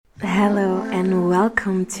Hello and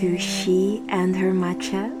welcome to She and Her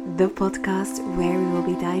Matcha, the podcast where we will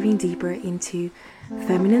be diving deeper into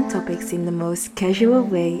feminine topics in the most casual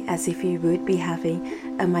way, as if we would be having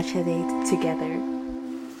a matcha date together.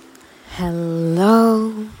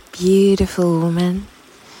 Hello, beautiful woman.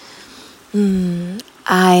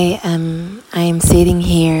 I am sitting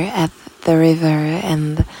here at the river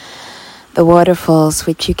and the waterfalls,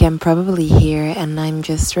 which you can probably hear, and I'm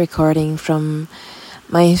just recording from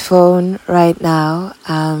my phone right now,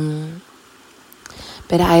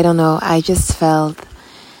 but I don't know, I just felt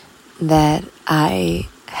that I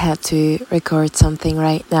had to record something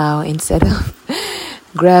right now instead of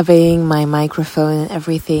grabbing my microphone and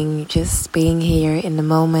everything, just being here in the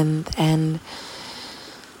moment. And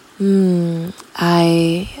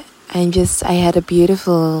I had a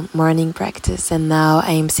beautiful morning practice, and now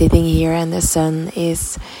I am sitting here and the sun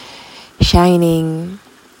is shining,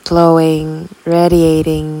 glowing,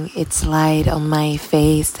 radiating its light on my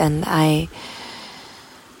face, and I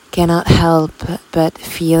cannot help but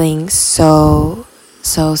feeling so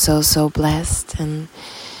blessed and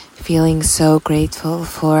feeling so grateful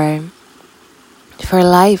for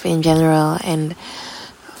life in general, and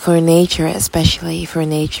for nature, especially for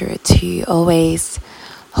nature to always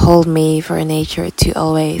hold me, for nature to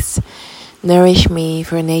always nourish me,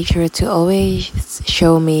 for nature to always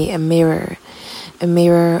show me a mirror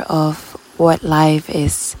of what life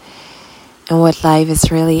is and what life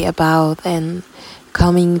is really about, and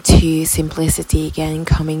coming to simplicity again,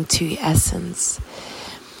 coming to essence.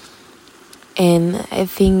 And I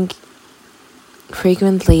think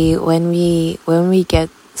frequently when we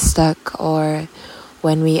get stuck, or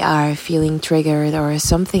when we are feeling triggered, or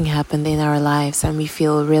something happened in our lives and we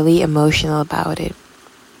feel really emotional about it,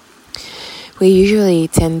 we usually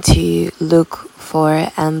tend to look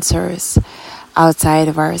for answers outside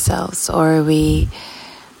of ourselves, or we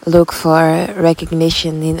look for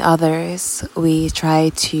recognition in others. We try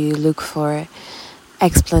to look for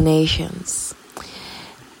explanations,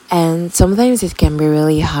 and sometimes it can be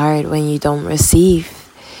really hard when you don't receive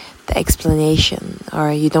the explanation,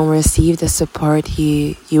 or you don't receive the support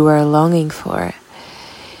you were longing for.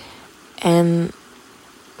 And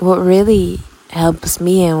what really helps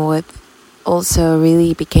me, and what also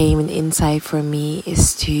really became an insight for me,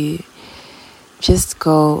 is to just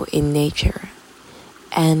go in nature,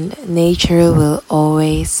 and nature will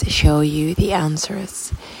always show you the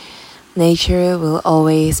answers. Nature will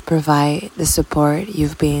always provide the support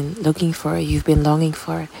you've been looking for, you've been longing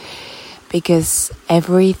for, because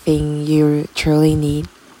everything you truly need,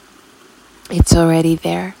 it's already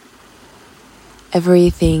there.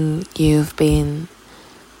 Everything you've been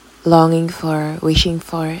longing for, wishing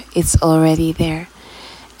for, it's already there.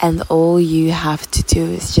 And all you have to do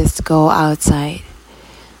is just go outside,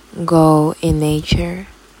 go in nature,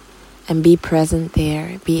 and be present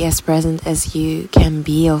there. Be as present as you can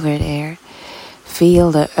be over there. Feel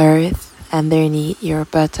the earth underneath your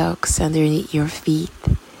buttocks, underneath your feet.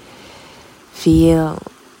 Feel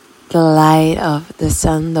the light of the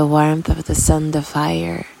sun, the warmth of the sun, the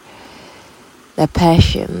fire, the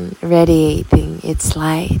passion radiating its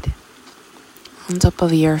light on top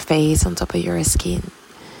of your face, on top of your skin.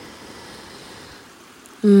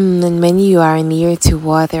 And when you are near to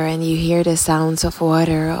water and you hear the sounds of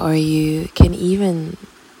water, or you can even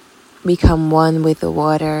become one with the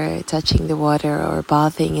water, touching the water or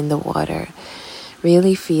bathing in the water,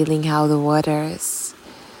 really feeling how the waters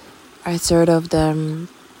are sort of the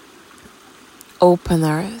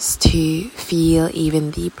openers to feel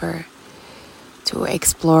even deeper, to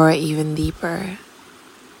explore even deeper,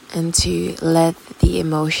 and to let the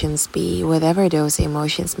emotions be, whatever those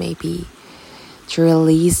emotions may be. To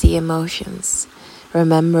release the emotions,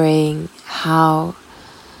 remembering how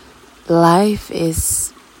life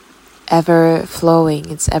is ever flowing,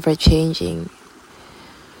 it's ever changing.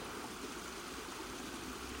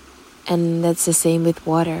 And that's the same with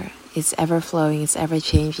water. It's ever flowing, it's ever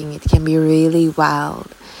changing. It can be really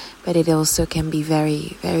wild, but it also can be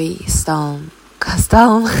very, very calm and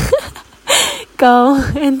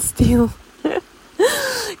still.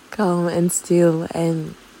 Calm and still,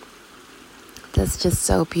 and that's just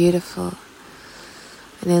so beautiful.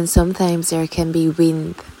 And then sometimes there can be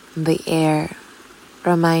wind in the air,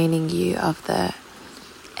 reminding you of the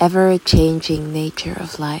ever-changing nature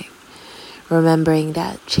of life. Remembering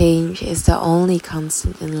that change is the only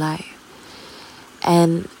constant in life.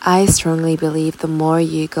 And I strongly believe the more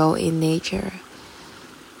you go in nature,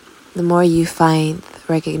 the more you find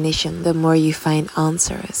recognition, the more you find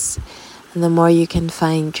answers, and the more you can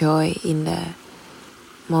find joy in the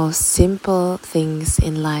most simple things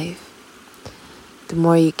in life. The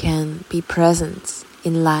more you can be present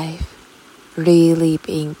in life, really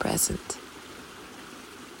being present.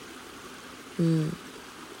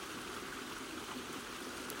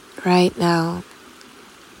 Right now,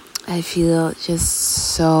 I feel just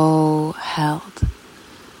so held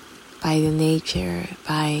by the nature,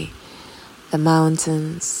 by the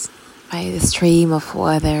mountains, by the stream of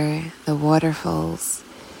water, the waterfalls,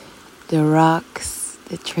 the rocks,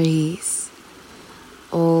 the trees,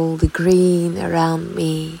 all the green around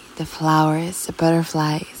me, the flowers, the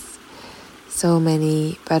butterflies, so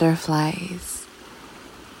many butterflies,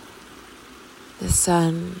 the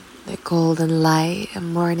sun, the golden light, the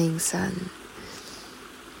morning sun,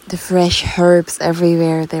 the fresh herbs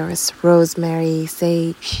everywhere. There was rosemary,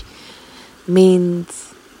 sage, mint,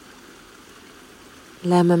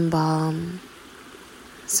 lemon balm,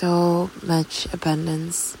 so much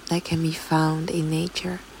abundance that can be found in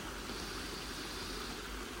nature.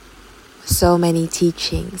 So many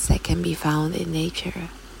teachings that can be found in nature.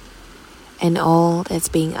 And all that's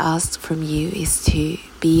being asked from you is to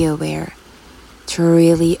be aware, to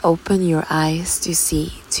really open your eyes to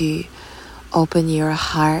see, to open your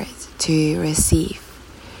heart to receive,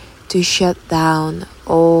 to shut down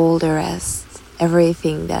all the rest,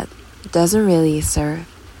 everything that doesn't really serve,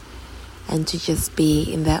 and to just be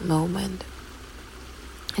in that moment.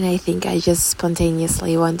 And I think I just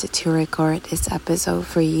spontaneously wanted to record this episode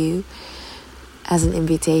for you as an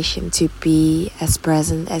invitation to be as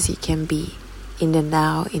present as you can be in the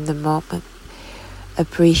now, in the moment,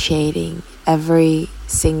 appreciating every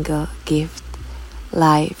single gift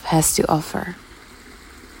life has to offer.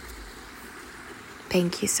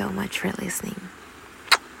 Thank you so much for listening.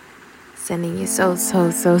 Sending you so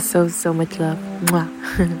much love. Mwah.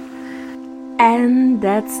 And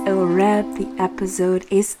that's a wrap. The episode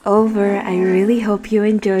is over. I really hope you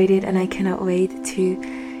enjoyed it, and I cannot wait to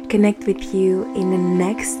connect with you in the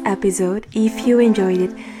next episode. If you enjoyed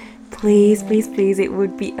it, please, it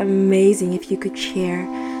would be amazing if you could share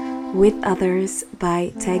with others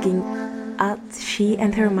by tagging at she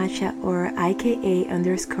and her matcha or IKA_UWA.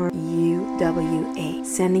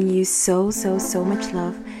 Sending you so much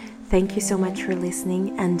love. Thank you so much for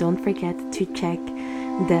listening, and don't forget to check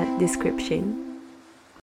the description.